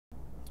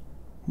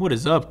What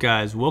is up,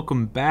 guys?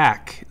 Welcome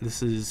back.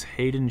 This is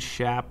Hayden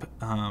Schaap.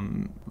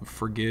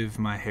 Forgive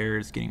my hair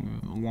is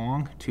getting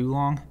long, too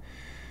long.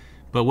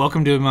 But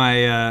welcome to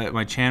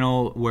my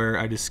channel where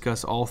I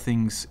discuss all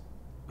things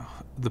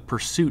the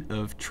pursuit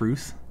of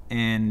truth.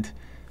 And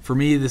for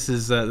me, this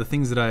is the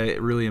things that I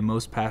really am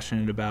most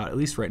passionate about, at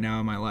least right now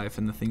in my life,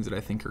 and the things that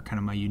I think are kind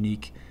of my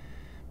unique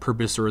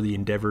purpose or the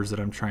endeavors that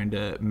I'm trying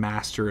to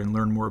master and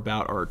learn more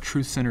about are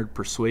truth-centered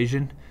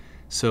persuasion.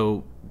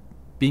 So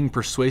being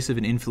persuasive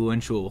and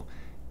influential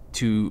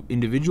to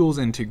individuals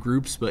and to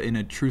groups, but in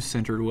a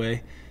truth-centered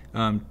way.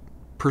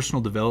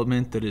 Personal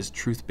development that is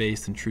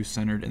truth-based and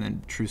truth-centered, and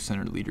then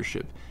truth-centered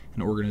leadership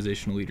and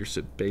organizational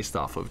leadership based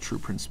off of true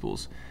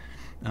principles,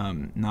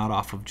 not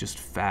off of just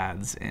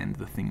fads and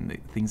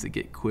things that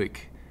get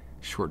quick,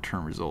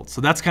 short-term results. So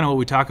that's kind of what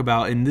we talk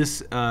about. In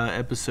this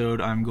episode,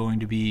 I'm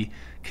going to be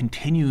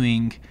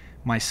continuing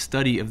my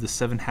study of the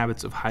 7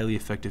 habits of highly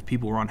effective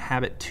people. We're on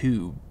habit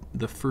 2,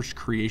 the first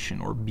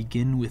creation, or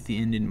begin with the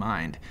end in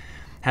mind.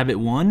 Habit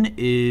 1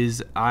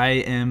 is I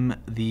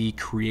am the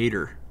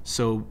creator.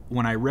 So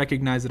when I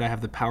recognize that I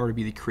have the power to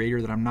be the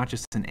creator, that I'm not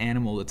just an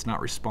animal that's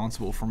not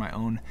responsible for my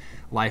own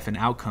life and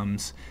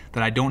outcomes,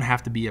 that I don't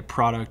have to be a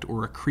product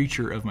or a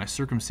creature of my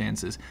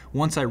circumstances,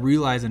 once I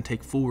realize and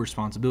take full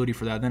responsibility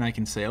for that, then I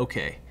can say,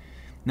 okay,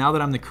 now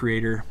that I'm the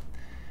creator,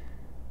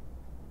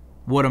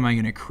 what am I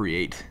going to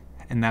create?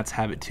 And that's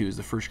habit 2, is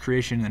the first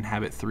creation. And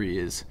habit 3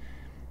 is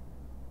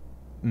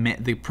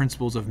the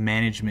principles of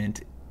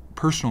management,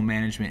 personal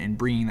management, and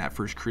bringing that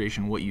first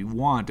creation, what you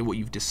want, what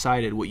you've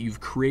decided, what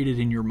you've created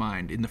in your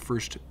mind in the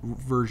first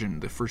version,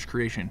 the first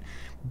creation,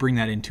 bring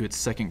that into its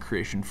second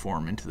creation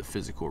form, into the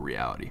physical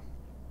reality.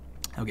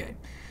 Okay,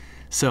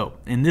 so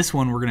in this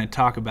one, we're going to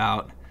talk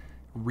about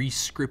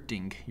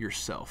re-scripting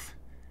yourself,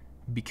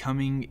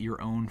 becoming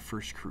your own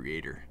first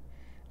creator.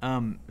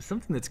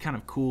 Something that's kind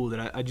of cool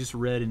that I just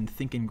read in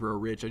Think and Grow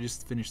Rich. I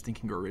just finished Think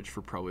and Grow Rich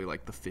for probably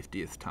like the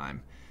 50th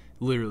time.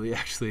 Literally,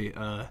 actually.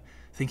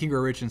 Think and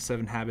Grow Rich and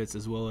 7 Habits,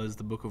 as well as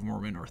the Book of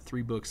Mormon, are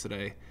 3 books that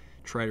I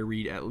try to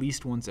read at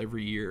least once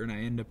every year, and I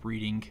end up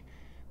reading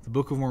the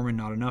Book of Mormon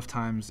not enough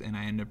times, and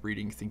I end up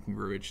reading Think and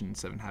Grow Rich and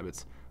 7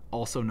 Habits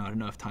also not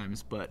enough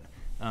times, but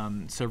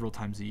several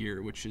times a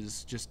year, which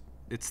is just,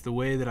 it's the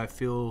way that I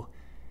feel.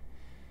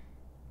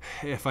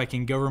 If I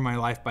can govern my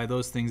life by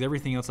those things,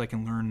 everything else I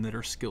can learn that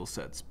are skill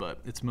sets, but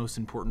it's most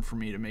important for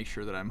me to make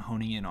sure that I'm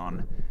honing in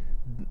on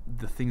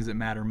the things that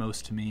matter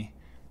most to me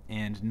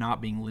and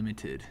not being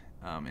limited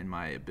in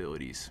my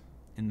abilities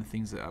in the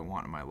things that I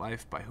want in my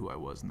life by who I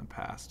was in the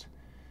past.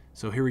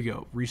 So here we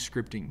go,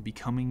 re-scripting,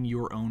 becoming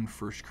your own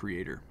first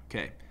creator.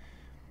 Okay.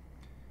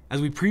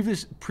 As we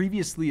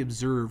previously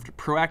observed,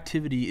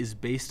 proactivity is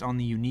based on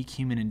the unique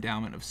human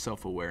endowment of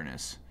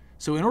self-awareness.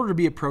 So in order to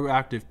be a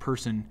proactive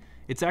person,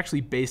 it's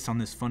actually based on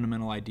this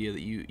fundamental idea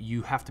that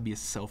you have to be a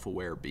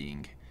self-aware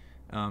being.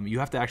 You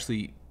have to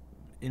actually,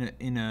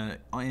 in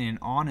an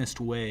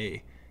honest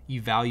way,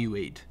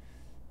 evaluate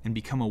and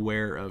become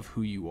aware of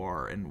who you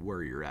are and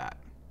where you're at.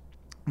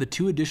 The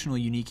 2 additional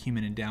unique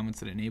human endowments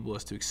that enable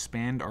us to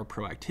expand our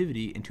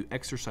proactivity and to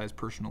exercise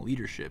personal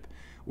leadership,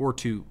 or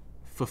to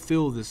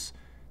fulfill this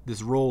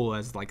role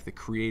as like the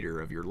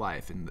creator of your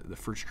life in the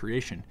first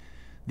creation.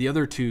 The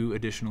other 2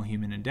 additional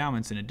human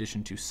endowments, in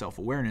addition to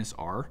self-awareness,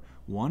 are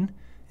 1,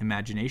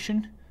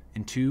 imagination,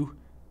 and 2,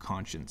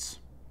 conscience.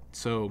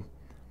 So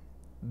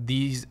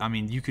these, I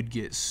mean, you could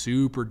get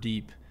super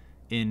deep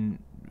in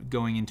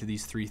going into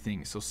these 3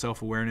 things. So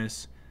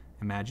self-awareness,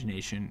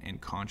 imagination, and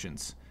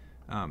conscience.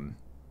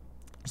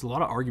 There's a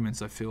lot of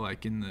arguments, I feel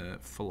like, in the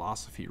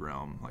philosophy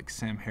realm, like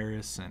Sam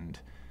Harris and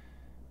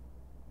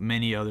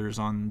many others,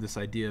 on this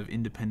idea of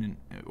independent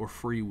or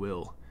free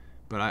will.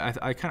 But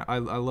I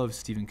love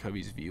Stephen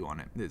Covey's view on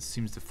it. It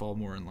seems to fall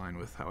more in line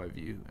with how I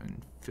view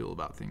and feel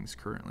about things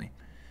currently.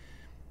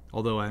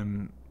 Although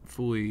I'm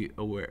fully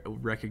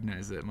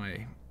recognize that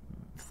my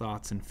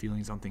thoughts and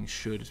feelings on things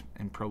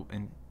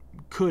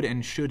could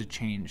and should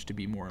change to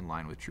be more in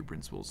line with true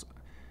principles,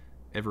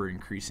 ever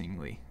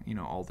increasingly,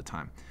 all the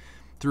time.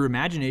 Through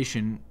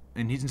imagination,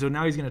 so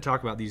now he's going to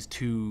talk about these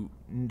 2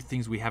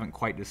 things we haven't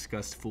quite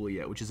discussed fully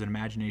yet, which is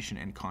imagination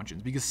and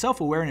conscience. Because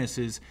self-awareness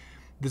is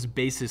this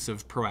basis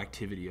of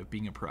proactivity, of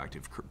being a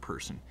proactive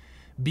person,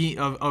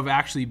 of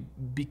actually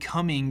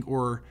becoming,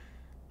 or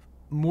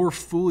more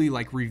fully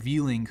like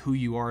revealing who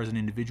you are as an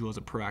individual, as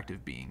a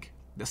proactive being.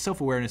 The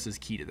self-awareness is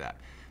key to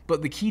that.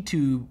 But the key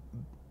to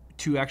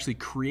actually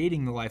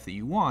creating the life that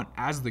you want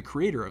as the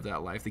creator of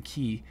that life, the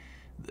key,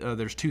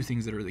 there's 2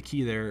 things that are the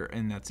key there,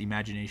 and that's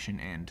imagination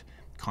and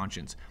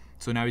conscience.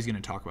 So now he's going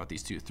to talk about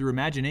these 2. Through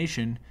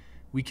imagination,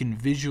 we can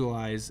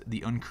visualize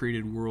the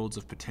uncreated worlds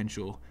of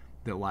potential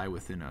that lie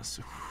within us.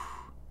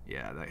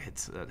 Yeah, that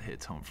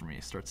hits home for me.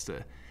 It starts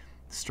to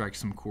strike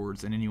some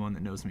chords, and anyone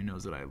that knows me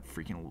knows that I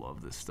freaking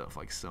love this stuff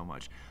like so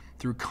much.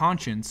 Through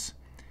conscience,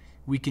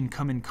 we can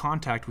come in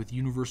contact with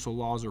universal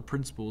laws or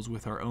principles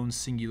with our own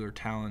singular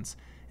talents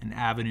and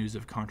avenues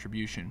of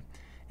contribution,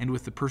 and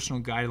with the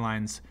personal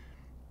guidelines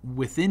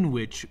within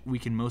which we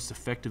can most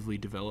effectively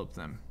develop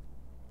them.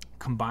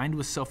 Combined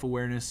with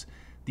self-awareness,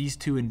 these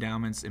two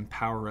endowments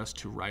empower us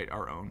to write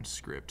our own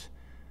script.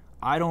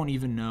 I don't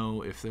even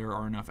know if there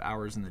are enough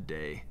hours in the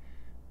day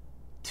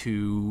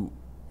to,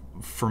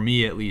 for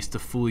me at least, to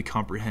fully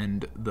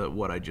comprehend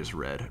what I just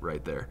read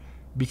right there.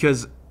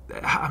 Because,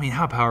 I mean,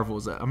 how powerful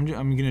is that? I'm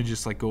going to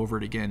just like go over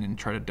it again and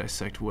try to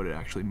dissect what it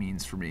actually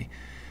means for me.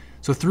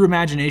 So through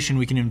imagination,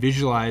 we can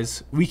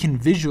visualize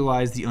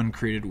the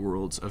uncreated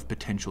worlds of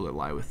potential that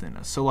lie within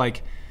us. So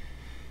like,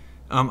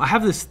 I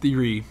have this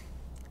theory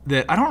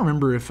that I don't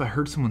remember if I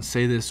heard someone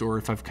say this or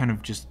if I've kind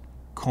of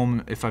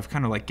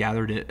like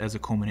gathered it as a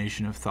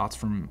culmination of thoughts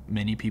from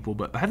many people,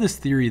 but I have this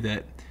theory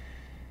that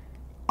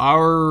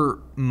our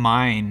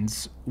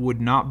minds would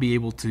not be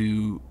able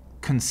to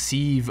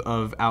conceive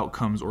of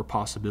outcomes or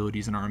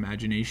possibilities in our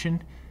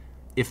imagination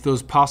if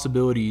those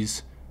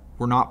possibilities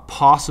were not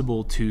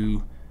possible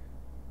to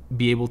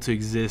be able to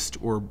exist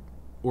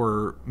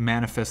or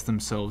manifest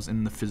themselves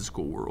in the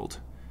physical world.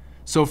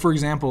 So for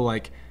example,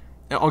 like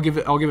I'll give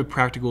a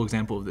practical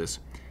example of this.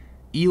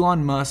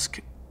 Elon Musk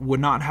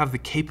would not have the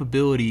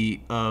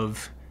capability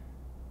of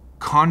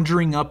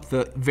conjuring up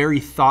the very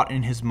thought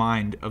in his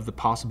mind of the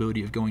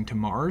possibility of going to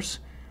Mars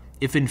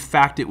if in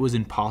fact it was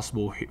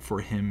impossible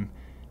for him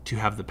to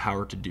have the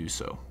power to do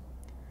so.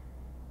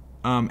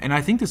 And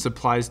I think this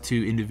applies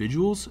to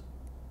individuals,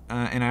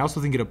 and I also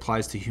think it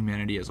applies to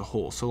humanity as a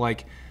whole. So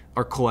like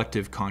our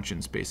collective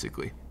conscience,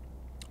 basically,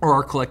 or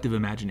our collective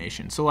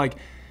imagination. So like,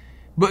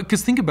 but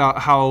because think about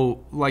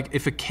how, like,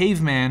 if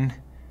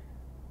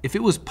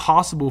it was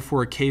possible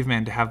for a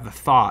caveman to have the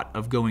thought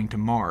of going to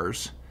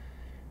Mars,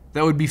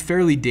 that would be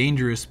fairly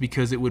dangerous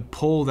because it would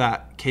pull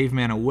that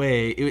caveman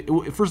away.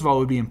 First of all, it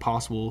would be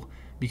impossible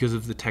because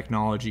of the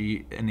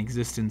technology and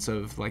existence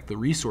of like the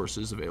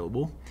resources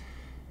available.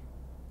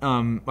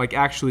 Like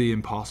actually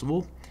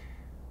impossible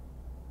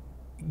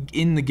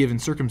in the given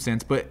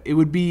circumstance, but it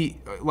would be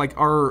like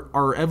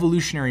our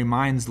evolutionary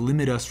minds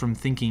limit us from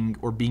thinking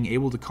or being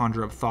able to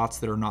conjure up thoughts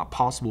that are not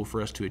possible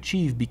for us to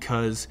achieve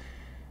because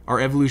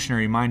our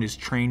evolutionary mind is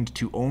trained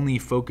to only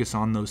focus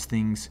on those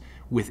things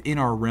within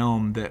our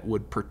realm that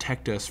would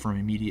protect us from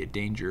immediate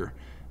danger,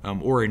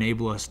 or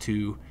enable us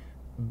to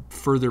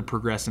further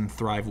progress and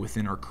thrive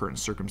within our current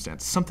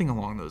circumstance. Something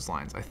along those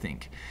lines, I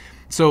think.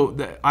 So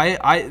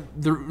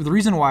the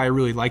reason why I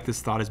really like this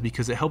thought is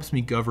because it helps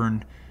me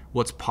govern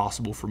what's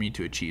possible for me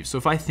to achieve. So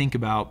if I think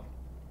about,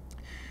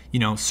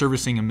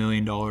 servicing $1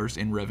 million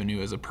in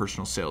revenue as a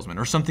personal salesman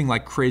or something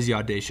like crazy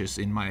audacious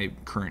in my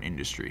current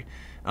industry,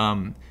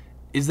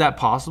 is that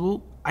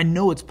possible? I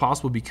know it's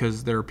possible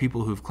because there are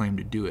people who've claimed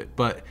to do it.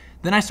 But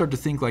then I start to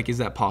think like, is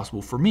that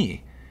possible for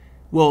me?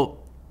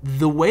 Well,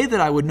 the way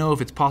that I would know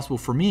if it's possible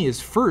for me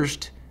is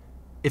first,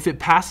 if it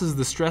passes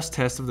the stress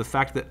test of the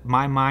fact that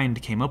my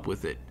mind came up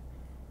with it,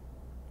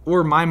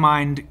 or my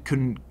mind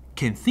can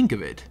think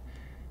of it.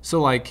 So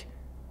like,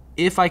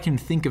 if I can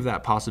think of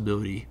that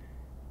possibility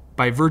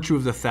by virtue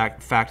of the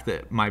fact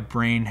that my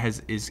brain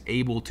is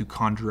able to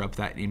conjure up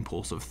that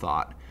impulse of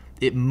thought,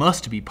 it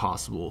must be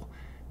possible,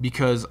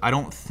 because I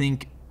don't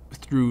think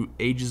through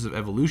ages of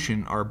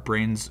evolution our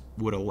brains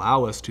would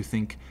allow us to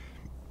think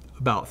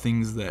about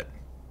things that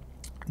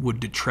would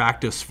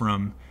detract us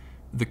from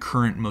the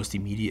current most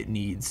immediate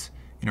needs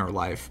in our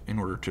life in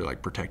order to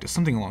like protect us,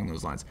 something along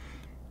those lines.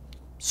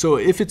 So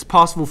if it's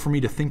possible for me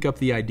to think up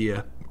the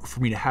idea, for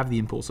me to have the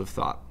impulse of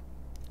thought,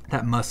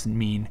 that must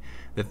mean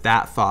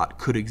that thought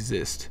could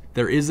exist.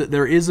 There is a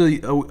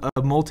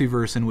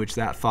multiverse in which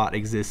that thought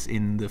exists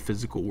in the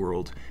physical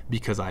world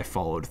because I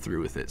followed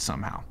through with it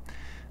somehow.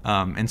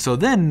 And so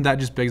then that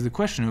just begs the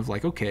question of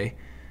like, okay,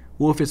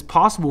 well, if it's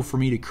possible for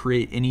me to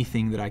create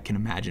anything that I can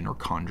imagine or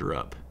conjure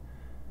up,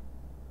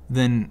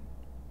 then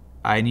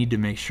I need to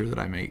make sure that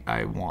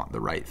I want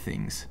the right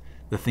things,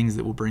 the things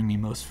that will bring me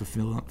most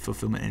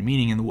fulfillment and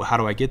meaning. And how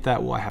do I get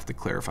that? Well, I have to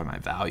clarify my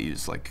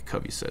values, like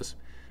Covey says.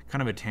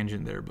 Kind of a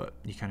tangent there, but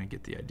you kind of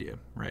get the idea,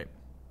 right?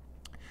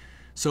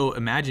 So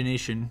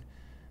imagination,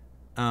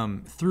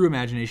 through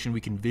imagination,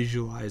 we can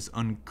visualize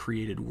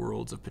uncreated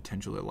worlds of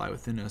potential that lie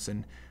within us.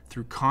 And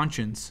through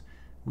conscience,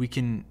 we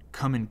can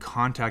come in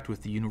contact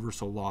with the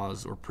universal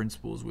laws or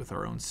principles with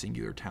our own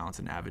singular talents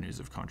and avenues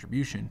of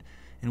contribution,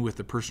 and with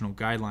the personal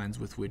guidelines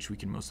with which we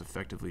can most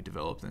effectively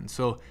develop them.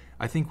 So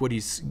I think what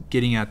he's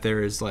getting at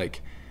there is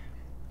like,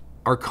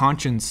 our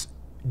conscience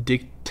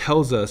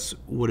tells us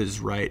what is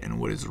right and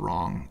what is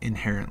wrong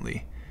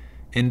inherently.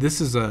 And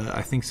this is,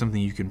 I think, something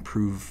you can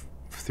prove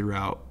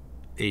throughout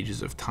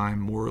ages of time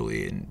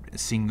morally, and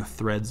seeing the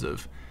threads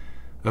of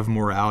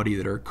morality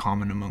that are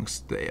common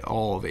amongst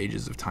all of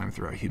ages of time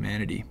throughout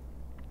humanity.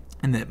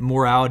 And that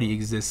morality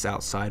exists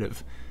outside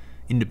of,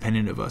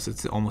 independent of us.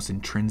 It's almost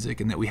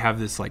intrinsic, and that we have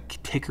this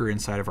like ticker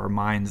inside of our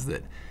minds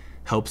that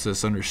helps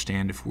us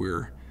understand if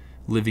we're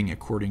living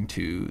according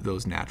to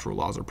those natural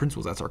laws or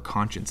principles. That's our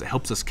conscience. It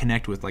helps us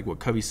connect with, like what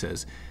Covey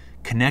says,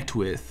 connect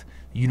with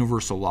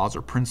universal laws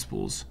or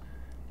principles.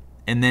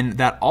 And then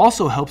that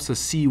also helps us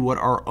see what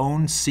our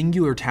own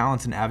singular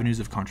talents and avenues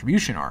of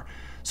contribution are.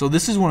 So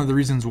this is one of the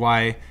reasons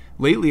why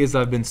lately, as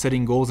I've been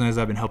setting goals and as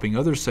I've been helping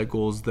others set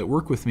goals that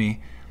work with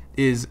me,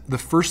 is the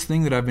first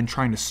thing that I've been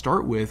trying to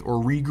start with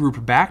or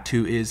regroup back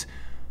to is,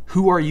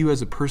 who are you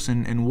as a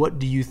person, and what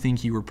do you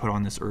think you were put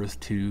on this earth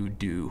to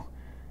do?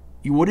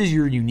 What is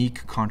your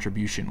unique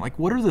contribution? Like,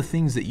 what are the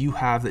things that you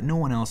have that no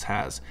one else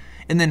has?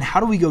 And then how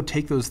do we go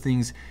take those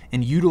things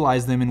and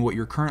utilize them in what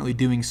you're currently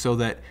doing so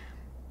that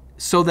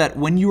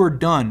when you are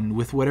done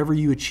with whatever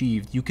you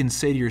achieved, you can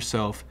say to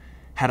yourself,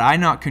 had I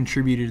not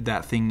contributed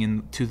that thing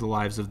into the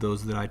lives of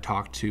those that I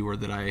talked to or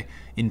that I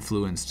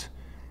influenced,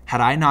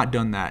 had I not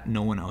done that,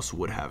 no one else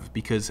would have,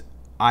 because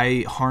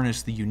I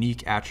harness the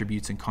unique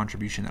attributes and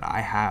contribution that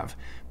I have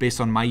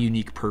based on my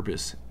unique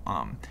purpose.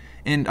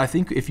 And I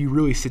think if you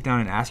really sit down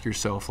and ask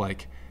yourself,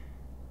 like,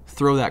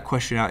 throw that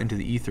question out into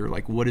the ether,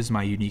 like, what is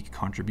my unique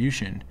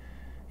contribution?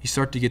 You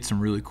start to get some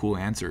really cool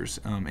answers.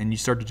 And you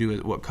start to do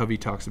what Covey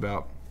talks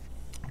about,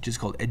 which is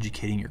called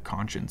educating your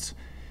conscience.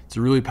 It's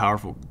a really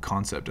powerful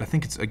concept. I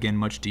think it's, again,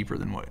 much deeper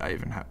than what I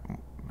even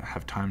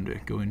have time to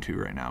go into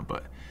right now,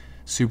 but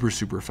super,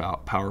 super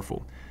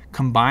powerful.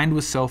 Combined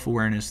with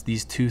self-awareness,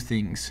 these two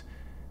things,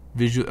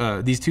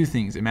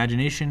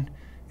 imagination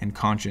and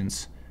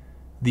conscience,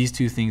 these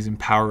two things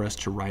empower us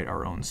to write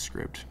our own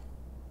script.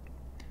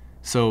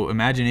 So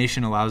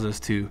imagination allows us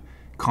to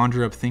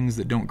conjure up things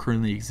that don't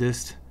currently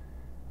exist.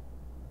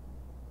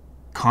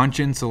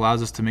 Conscience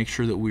allows us to make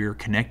sure that we are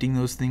connecting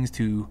those things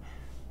to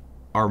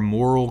our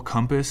moral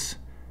compass,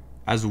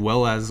 as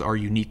well as our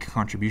unique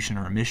contribution,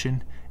 our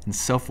mission. And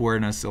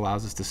self-awareness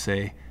allows us to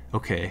say,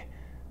 okay,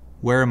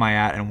 where am I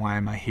at and why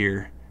am I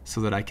here,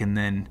 so that I can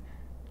then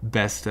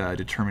best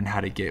determine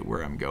how to get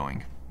where I'm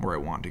going, where I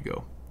want to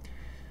go.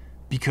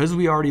 Because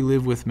we already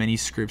live with many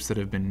scripts that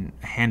have been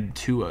handed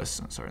to us,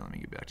 let me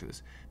get back to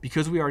this.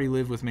 Because we already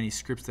live with many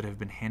scripts that have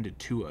been handed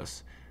to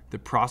us, the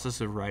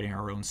process of writing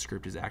our own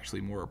script is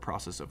actually more a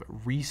process of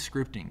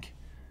re-scripting,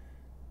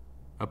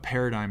 a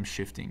paradigm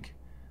shifting,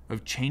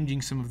 of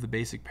changing some of the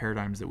basic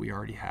paradigms that we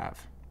already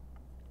have.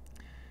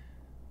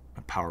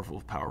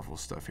 Powerful, powerful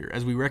stuff here.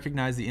 As we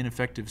recognize the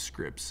ineffective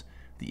scripts,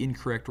 the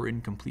incorrect or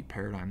incomplete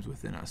paradigms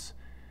within us,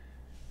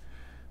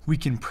 we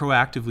can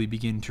proactively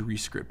begin to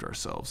re-script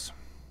ourselves.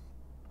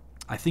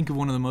 I think of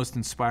one of the most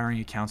inspiring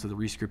accounts of the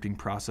re-scripting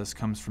process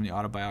comes from the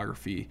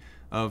autobiography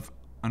of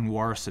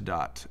Anwar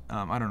Sadat.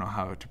 I don't know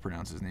how to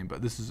pronounce his name,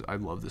 but I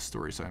love this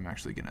story, so I'm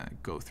actually going to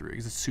go through it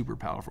because it's super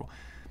powerful.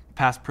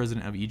 Past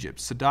president of Egypt.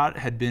 Sadat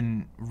had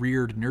been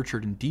reared,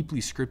 nurtured, and deeply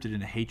scripted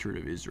in a hatred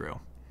of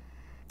Israel.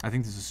 I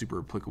think this is super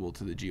applicable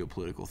to the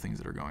geopolitical things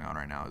that are going on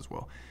right now as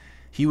well.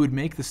 He would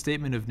make the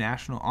statement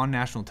on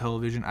national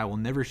television, I will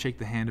never shake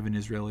the hand of an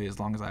Israeli as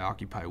long as I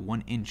occupy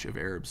 1 inch of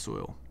Arab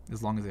soil.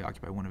 As long as they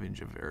occupy 1 inch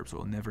of Arab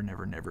soil. Never,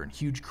 never, never. And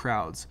huge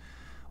crowds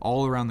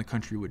all around the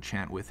country would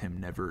chant with him,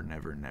 never,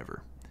 never,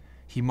 never.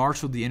 He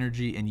marshaled the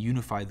energy and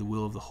unified the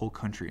will of the whole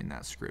country in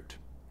that script.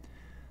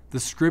 The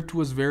script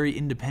was very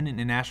independent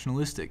and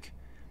nationalistic,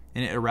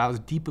 and it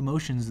aroused deep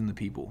emotions in the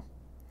people.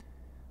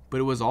 But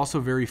it was also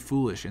very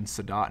foolish, and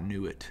Sadat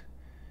knew it.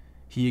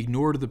 He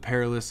ignored the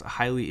perilous,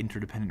 highly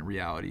interdependent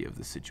reality of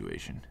the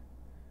situation.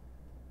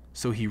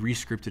 So he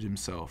re-scripted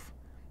himself.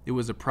 It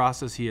was a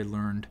process he had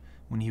learned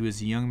when he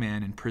was a young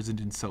man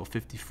imprisoned in cell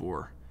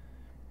 54,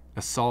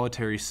 a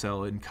solitary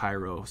cell in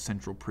Cairo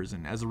Central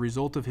Prison, as a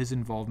result of his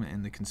involvement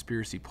in the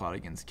conspiracy plot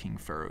against King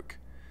Farouk.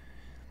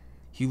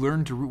 He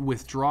learned to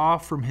withdraw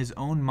from his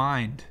own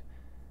mind.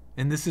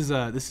 And this is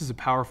a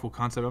powerful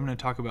concept. I'm going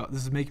to talk about.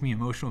 This is making me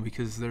emotional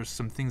because there's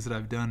some things that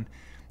I've done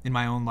in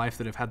my own life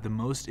that have had the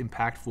most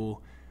impactful,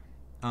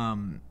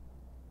 have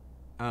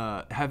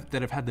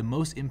had the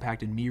most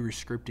impact in me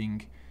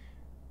rescripting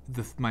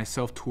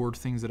myself toward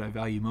things that I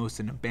value most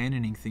and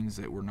abandoning things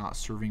that were not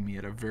serving me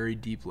at a very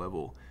deep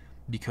level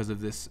because of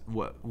this.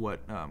 What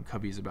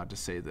Covey is about to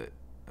say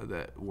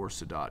that War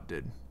Sadat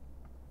did.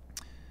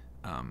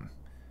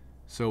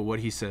 So what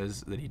he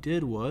says that he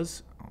did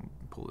was, I'll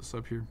pull this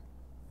up here.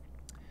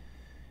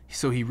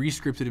 So he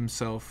re-scripted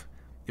himself.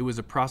 It was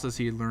a process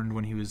he had learned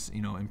when he was,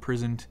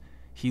 imprisoned.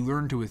 He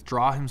learned to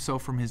withdraw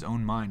himself from his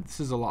own mind.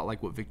 This is a lot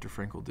like what Viktor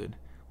Frankl did.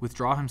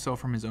 Withdraw himself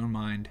from his own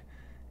mind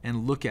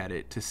and look at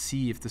it to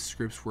see if the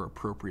scripts were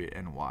appropriate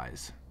and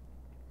wise.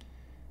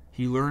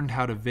 He learned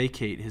how to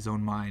vacate his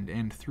own mind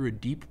and, through a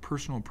deep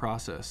personal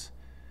process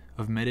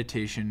of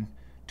meditation,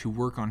 to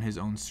work on his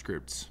own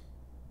scripts,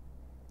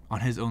 on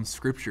his own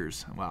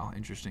scriptures. Wow,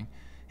 interesting.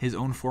 His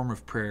own form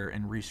of prayer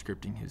and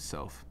re-scripting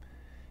himself.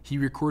 He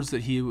records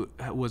that he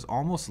was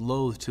almost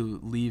loath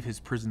to leave his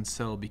prison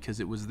cell because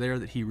it was there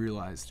that he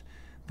realized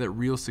that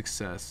real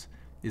success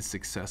is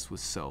success with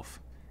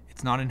self.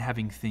 It's not in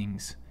having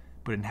things,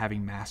 but in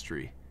having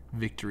mastery,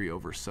 victory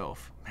over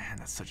self. Man,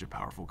 that's such a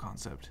powerful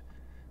concept.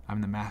 I'm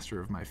the master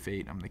of my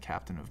fate. I'm the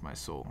captain of my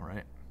soul,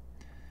 right?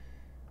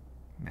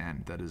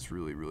 Man, that is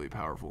really, really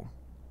powerful.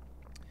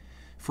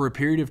 For a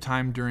period of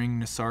time during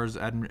Nasser's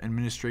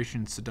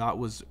administration, Sadat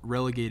was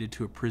relegated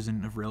to a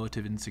prison of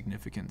relative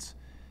insignificance.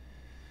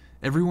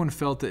 Everyone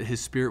felt that his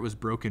spirit was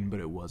broken, but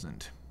it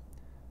wasn't.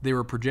 They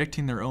were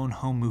projecting their own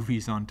home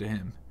movies onto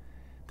him.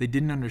 They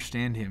didn't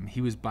understand him.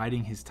 He was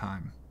biding his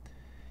time.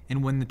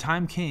 And when the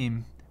time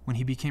came, When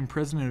he became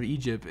president of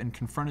Egypt and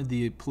confronted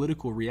the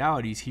political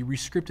realities, he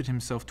rescripted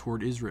himself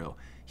toward Israel.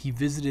 He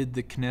visited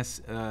the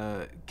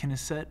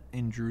Knesset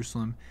in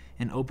Jerusalem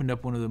and opened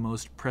up one of the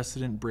most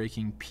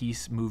precedent-breaking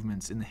peace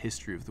movements in the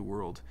history of the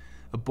world,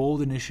 a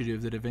bold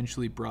initiative that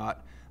eventually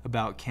brought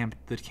about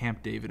the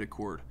Camp David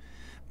Accord.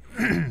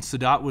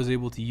 Sadat was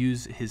able to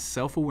use his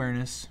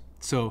self-awareness.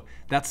 So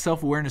that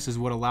self-awareness is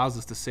what allows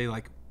us to say,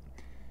 like,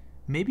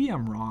 maybe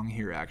I'm wrong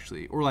here,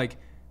 actually. Or, like,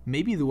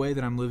 maybe the way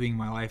that I'm living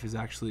my life is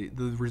actually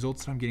the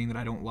results that I'm getting that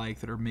I don't like,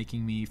 that are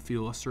making me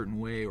feel a certain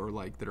way, or,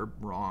 like, that are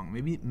wrong.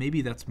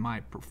 Maybe that's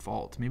my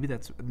fault.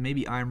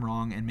 Maybe I'm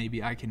wrong, and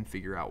maybe I can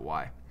figure out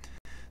why.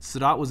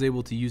 Sadat was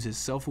able to use his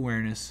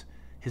self-awareness,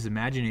 his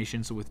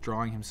imagination, so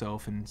withdrawing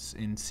himself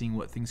and seeing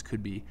what things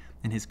could be,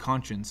 and his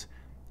conscience.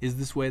 Is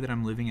this way that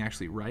I'm living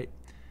actually right?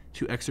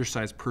 To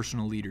exercise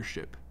personal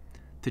leadership,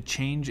 to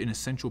change an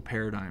essential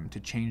paradigm, to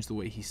change the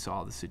way he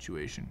saw the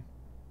situation.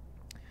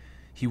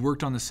 He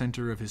worked on the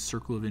center of his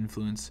circle of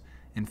influence,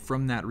 and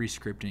from that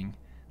rescripting,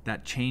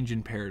 that change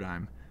in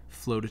paradigm,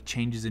 flowed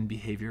changes in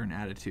behavior and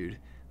attitude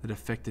that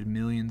affected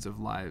millions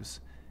of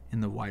lives in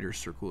the wider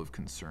circle of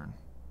concern.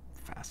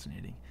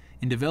 Fascinating.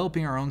 In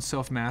developing our own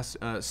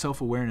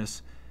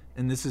self-awareness,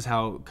 and this is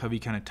how Covey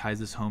kind of ties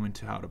this home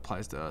into how it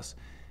applies to us.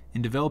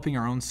 In developing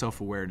our own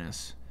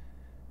self-awareness,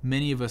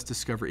 many of us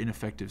discover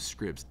ineffective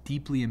scripts,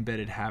 deeply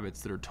embedded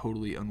habits that are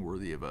totally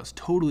unworthy of us,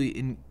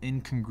 totally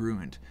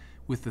incongruent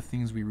with the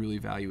things we really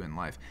value in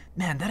life.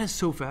 Man, that is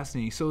so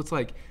fascinating. So it's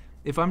like,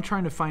 if I'm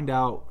trying to find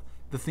out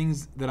the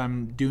things that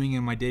I'm doing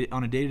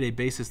on a day-to-day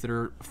basis that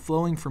are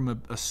flowing from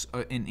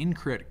an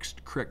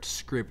incorrect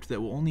script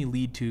that will only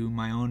lead to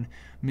my own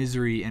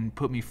misery and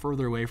put me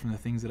further away from the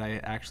things that I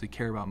actually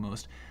care about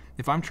most,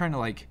 if I'm trying to,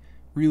 like,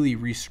 really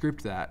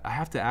rescript that, I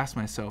have to ask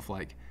myself,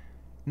 like,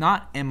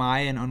 not am I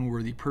an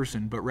unworthy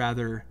person, but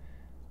rather,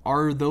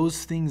 are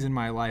those things in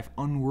my life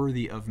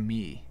unworthy of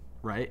me,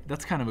 right?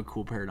 That's kind of a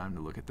cool paradigm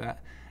to look at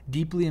that.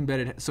 Deeply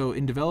embedded. So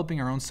in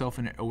developing our own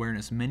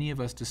self-awareness, many of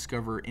us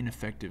discover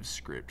ineffective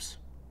scripts,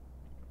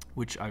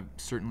 which I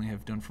certainly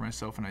have done for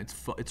myself, and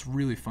it's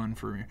really fun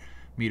for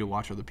me to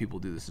watch other people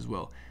do this as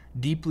well.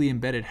 Deeply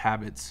embedded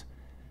habits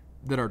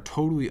that are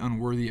totally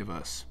unworthy of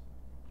us,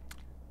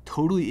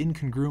 totally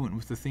incongruent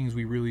with the things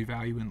we really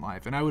value in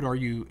life. And I would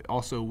argue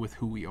also with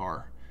who we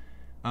are,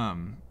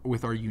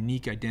 with our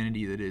unique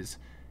identity that is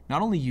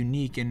not only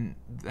unique and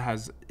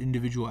has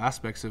individual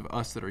aspects of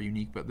us that are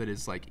unique, but that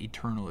is like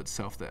eternal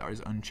itself, that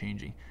is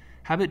unchanging.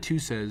 Habit 2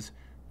 says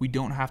we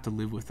don't have to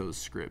live with those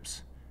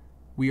scripts.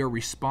 We are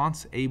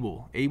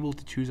able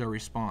to choose our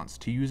response,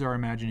 to use our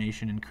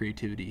imagination and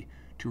creativity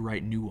to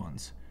write new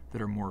ones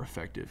that are more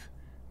effective,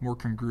 more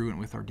congruent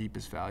with our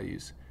deepest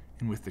values,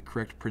 and with the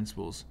correct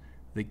principles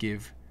that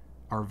give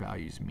our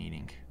values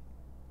meaning.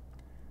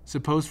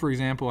 Suppose, for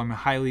example, I'm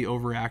highly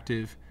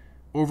overreactive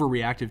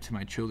to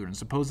my children.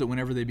 Suppose that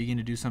whenever they begin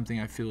to do something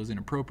I feel is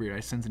inappropriate,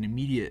 I sense an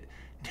immediate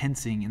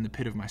tensing in the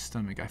pit of my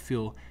stomach. I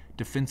feel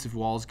defensive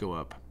walls go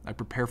up. I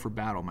prepare for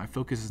battle. My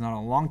focus is not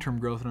on long-term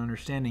growth and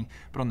understanding,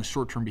 but on the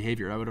short-term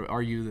behavior. I would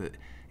argue that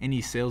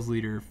any sales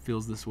leader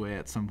feels this way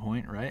at some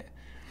point, right?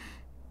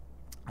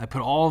 I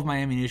put all of my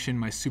ammunition,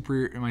 my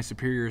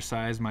superior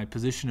size, my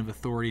position of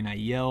authority, and I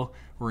yell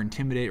or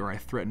intimidate or I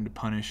threaten to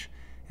punish,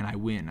 and I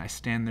win. I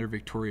stand there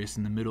victorious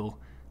in the middle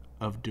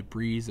of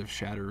debris of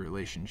shattered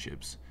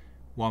relationships,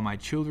 while my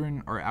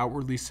children are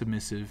outwardly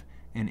submissive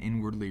and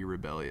inwardly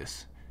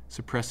rebellious,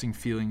 suppressing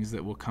feelings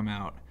that will come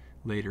out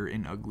later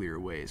in uglier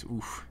ways.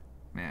 Oof,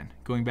 man.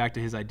 Going back to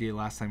his idea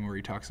last time where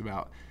he talks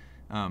about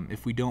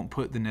if we don't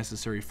put the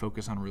necessary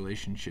focus on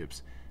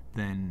relationships,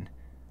 then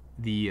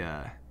the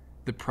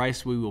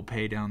price we will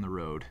pay down the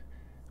road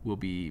will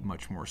be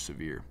much more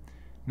severe.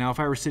 Now,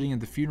 if I were sitting at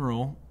the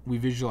funeral we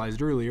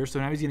visualized earlier, so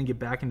now he's going to get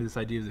back into this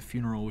idea of the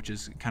funeral, which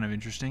is kind of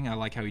interesting. I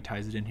like how he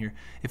ties it in here.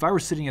 If I were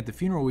sitting at the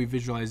funeral we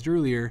visualized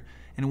earlier,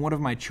 and one of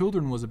my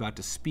children was about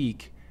to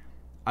speak,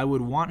 I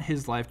would want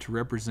his life to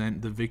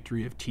represent the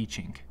victory of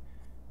teaching,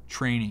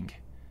 training,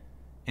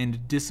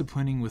 and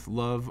disciplining with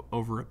love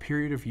over a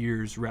period of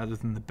years rather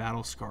than the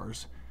battle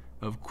scars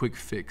of quick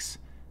fix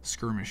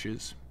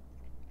skirmishes.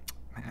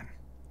 Man.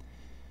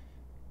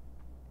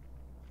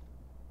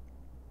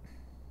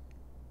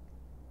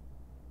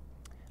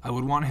 I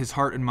would want his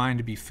heart and mind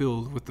to be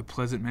filled with the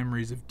pleasant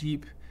memories of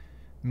deep,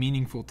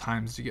 meaningful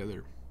times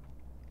together.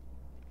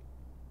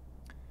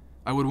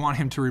 I would want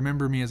him to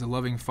remember me as a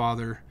loving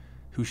father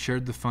who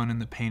shared the fun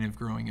and the pain of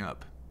growing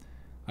up.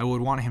 I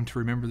would want him to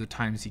remember the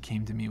times he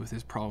came to me with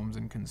his problems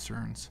and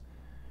concerns.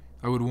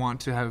 I would want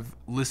to have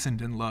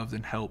listened and loved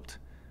and helped.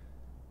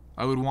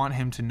 I would want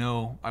him to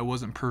know I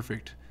wasn't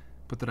perfect,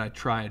 but that I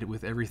tried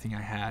with everything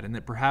I had, and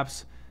that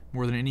perhaps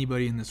more than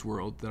anybody in this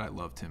world, that I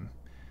loved him.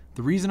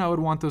 The reason I would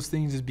want those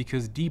things is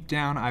because deep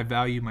down I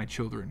value my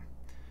children.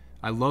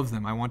 I love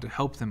them. I want to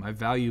help them. I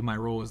value my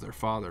role as their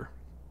father.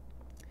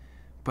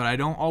 But I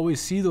don't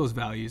always see those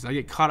values. I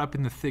get caught up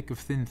in the thick of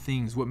thin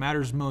things. What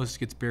matters most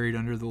gets buried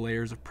under the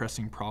layers of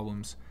pressing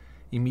problems,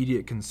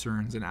 immediate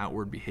concerns, and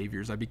outward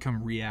behaviors. I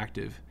become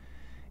reactive.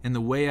 And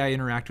the way I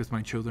interact with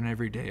my children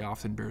every day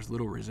often bears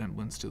little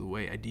resemblance to the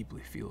way I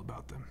deeply feel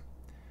about them.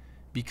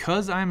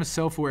 Because I am a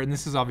self-aware, and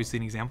this is obviously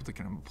an example that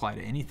can apply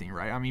to anything,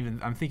 right?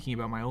 I'm thinking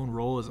about my own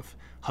role as a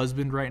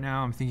husband right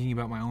now. I'm thinking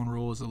about my own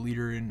role as a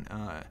leader in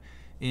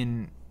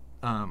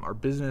our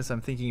business. I'm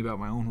thinking about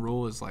my own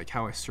role as like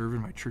how I serve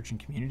in my church and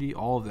community.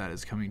 All of that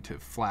is coming to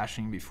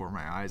flashing before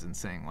my eyes and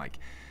saying like,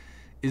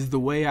 is the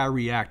way I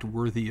react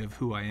worthy of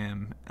who I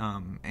am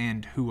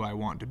and who I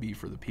want to be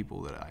for the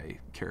people that I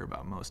care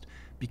about most?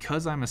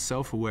 Because I'm a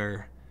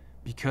self-aware.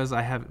 Because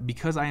I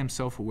am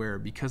self-aware,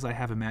 because I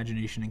have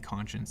imagination and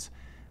conscience,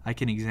 I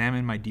can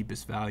examine my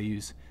deepest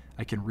values.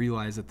 I can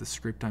realize that the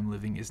script I'm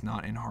living is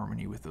not in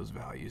harmony with those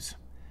values.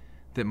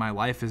 That my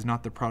life is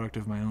not the product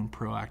of my own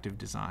proactive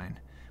design,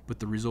 but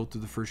the result of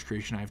the first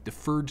creation I have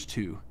deferred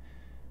to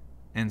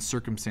and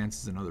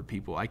circumstances and other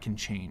people. I can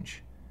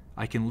change.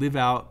 I can live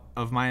out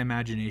of my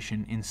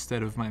imagination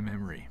instead of my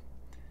memory.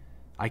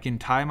 I can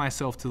tie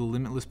myself to the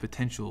limitless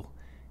potential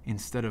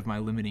instead of my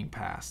limiting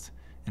past.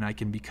 And I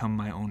can become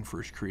my own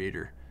first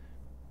creator.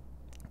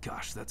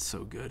 Gosh, that's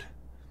so good.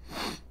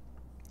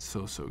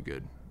 So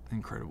good.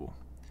 Incredible.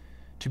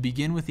 To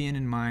begin with the end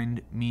in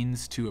mind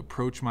means to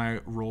approach my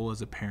role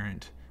as a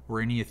parent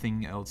or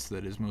anything else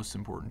that is most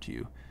important to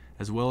you,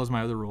 as well as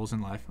my other roles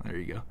in life, there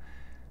you go,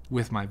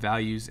 with my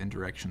values and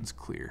directions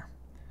clear.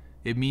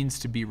 It means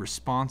to be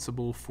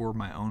responsible for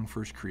my own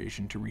first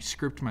creation, to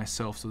rescript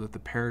myself so that the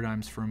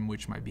paradigms from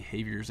which my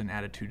behaviors and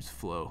attitudes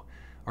flow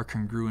are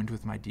congruent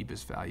with my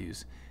deepest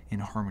values, in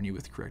harmony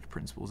with correct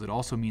principles. It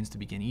also means to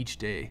begin each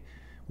day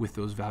with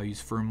those values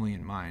firmly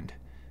in mind.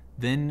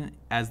 Then,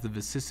 as the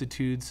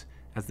vicissitudes,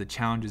 as the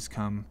challenges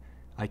come,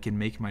 I can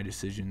make my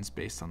decisions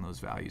based on those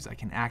values. I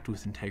can act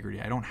with integrity.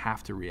 I don't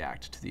have to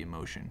react to the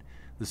emotion,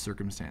 the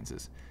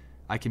circumstances.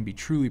 I can be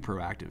truly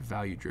proactive,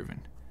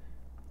 value-driven,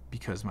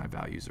 because my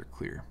values are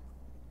clear.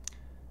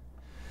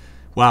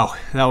 Wow,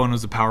 that one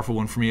was a powerful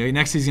one for me.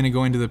 Next, he's going to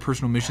go into the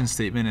personal mission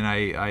statement, and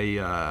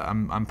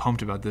I'm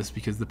pumped about this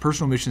because the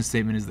personal mission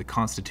statement is the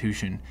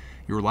constitution,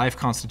 your life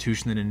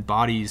constitution that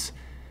embodies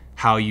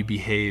how you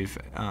behave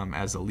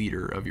as a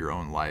leader of your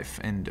own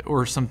life,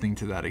 or something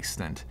to that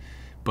extent.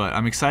 But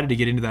I'm excited to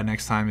get into that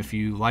next time. If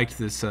you liked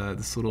this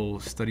little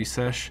study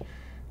sesh,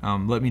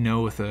 let me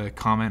know with a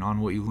comment on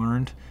what you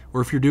learned,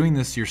 or if you're doing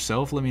this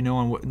yourself, let me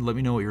know what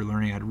you're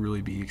learning. I'd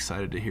really be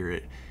excited to hear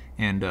it.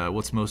 And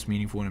what's most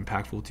meaningful and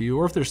impactful to you,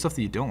 or if there's stuff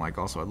that you don't like,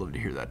 also I'd love to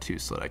hear that too,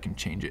 so that I can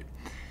change it,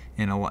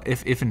 and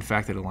if in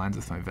fact it aligns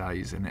with my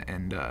values,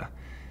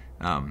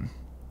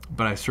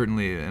 but I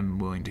certainly am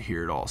willing to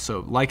hear it all. So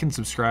like and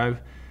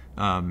subscribe.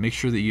 Make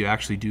sure that you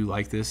actually do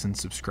like this and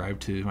subscribe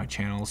to my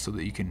channel so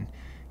that you can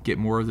get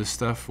more of this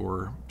stuff,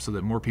 or so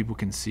that more people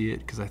can see it,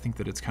 because I think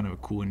that it's kind of a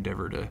cool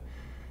endeavor to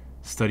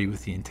study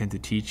with the intent to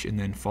teach, and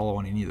then follow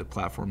on any of the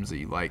platforms that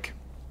you like,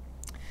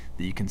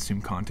 that you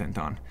consume content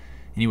on.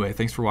 Anyway,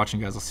 thanks for watching,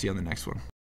 guys. I'll see you on the next one.